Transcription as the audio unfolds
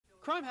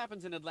Crime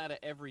happens in Atlanta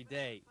every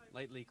day.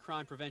 Lately,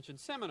 crime prevention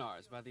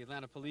seminars by the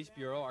Atlanta Police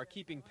Bureau are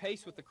keeping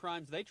pace with the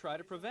crimes they try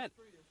to prevent.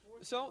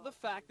 So the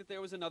fact that there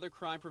was another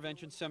crime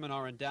prevention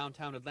seminar in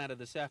downtown Atlanta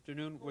this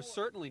afternoon was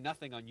certainly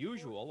nothing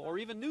unusual or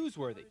even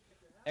newsworthy.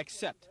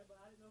 Except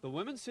the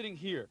women sitting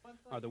here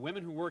are the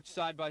women who worked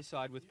side by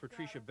side with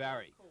Patricia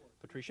Barry.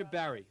 Patricia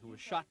Barry, who was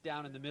shot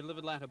down in the middle of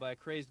Atlanta by a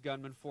crazed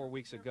gunman 4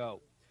 weeks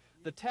ago.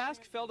 The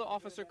task fell to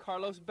Officer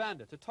Carlos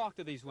Banda to talk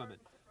to these women,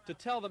 to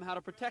tell them how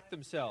to protect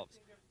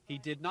themselves. He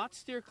did not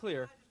steer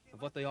clear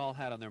of what they all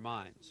had on their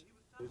minds.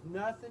 There's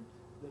nothing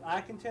that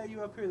I can tell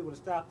you up here that would have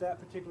stopped that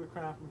particular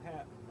crime from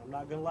happening. I'm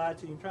not going to lie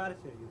to you and try to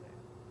tell you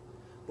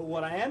that. But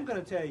what I am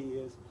going to tell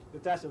you is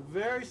that that's a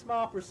very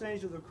small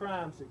percentage of the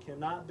crimes that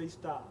cannot be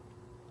stopped.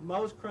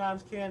 Most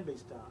crimes can be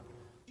stopped.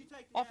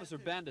 Officer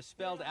Banda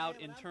spelled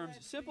out in terms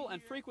simple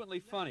and frequently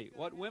funny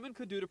what women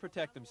could do to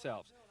protect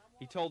themselves.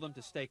 He told them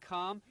to stay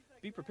calm,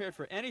 be prepared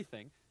for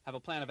anything, have a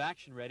plan of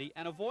action ready,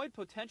 and avoid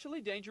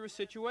potentially dangerous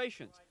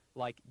situations,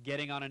 like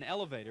getting on an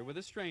elevator with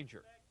a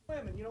stranger.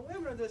 Women,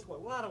 women are this way.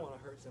 Well, I don't want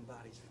to hurt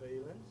somebody's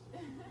feelings.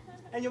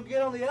 And you'll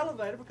get on the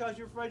elevator because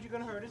you're afraid you're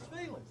going to hurt his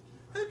feelings.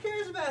 Who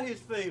cares about his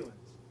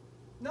feelings?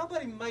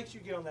 Nobody makes you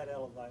get on that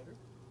elevator.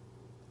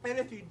 And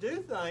if you do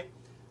think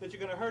that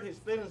you're going to hurt his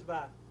feelings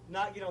by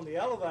not getting on the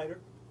elevator,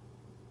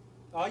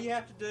 all you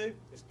have to do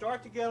is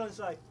start to get and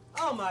say,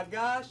 "Oh my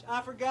gosh,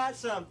 I forgot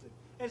something,"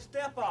 and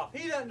step off.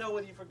 He doesn't know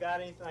whether you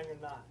forgot anything or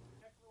not.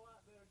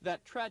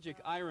 That tragic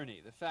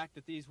irony, the fact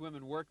that these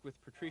women worked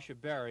with Patricia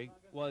Barry,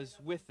 was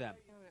with them,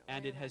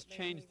 and it has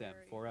changed them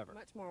forever.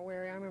 Much more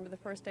wary. I remember the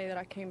first day that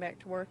I came back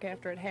to work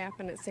after it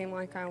happened, it seemed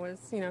like I was,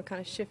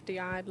 kind of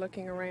shifty-eyed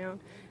looking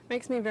around.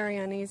 Makes me very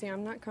uneasy.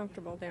 I'm not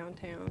comfortable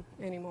downtown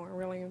anymore,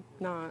 really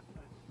not.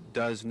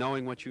 Does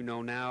knowing what you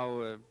know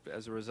now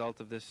as a result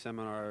of this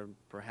seminar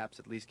perhaps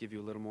at least give you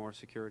a little more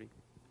security?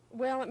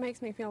 Well, it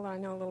makes me feel that I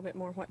know a little bit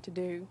more what to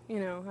do.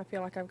 I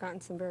feel like I've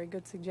gotten some very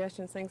good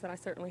suggestions, things that I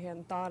certainly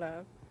hadn't thought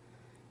of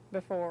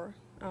before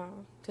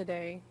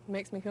today.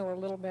 Makes me feel a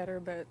little better,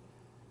 but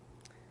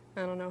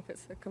I don't know if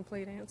it's a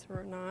complete answer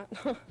or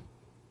not.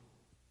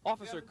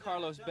 Officer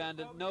Carlos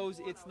Banda knows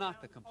it's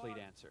not the complete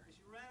answer,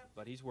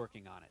 but he's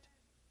working on it.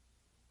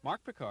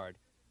 Mark Picard,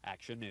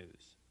 Action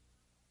News.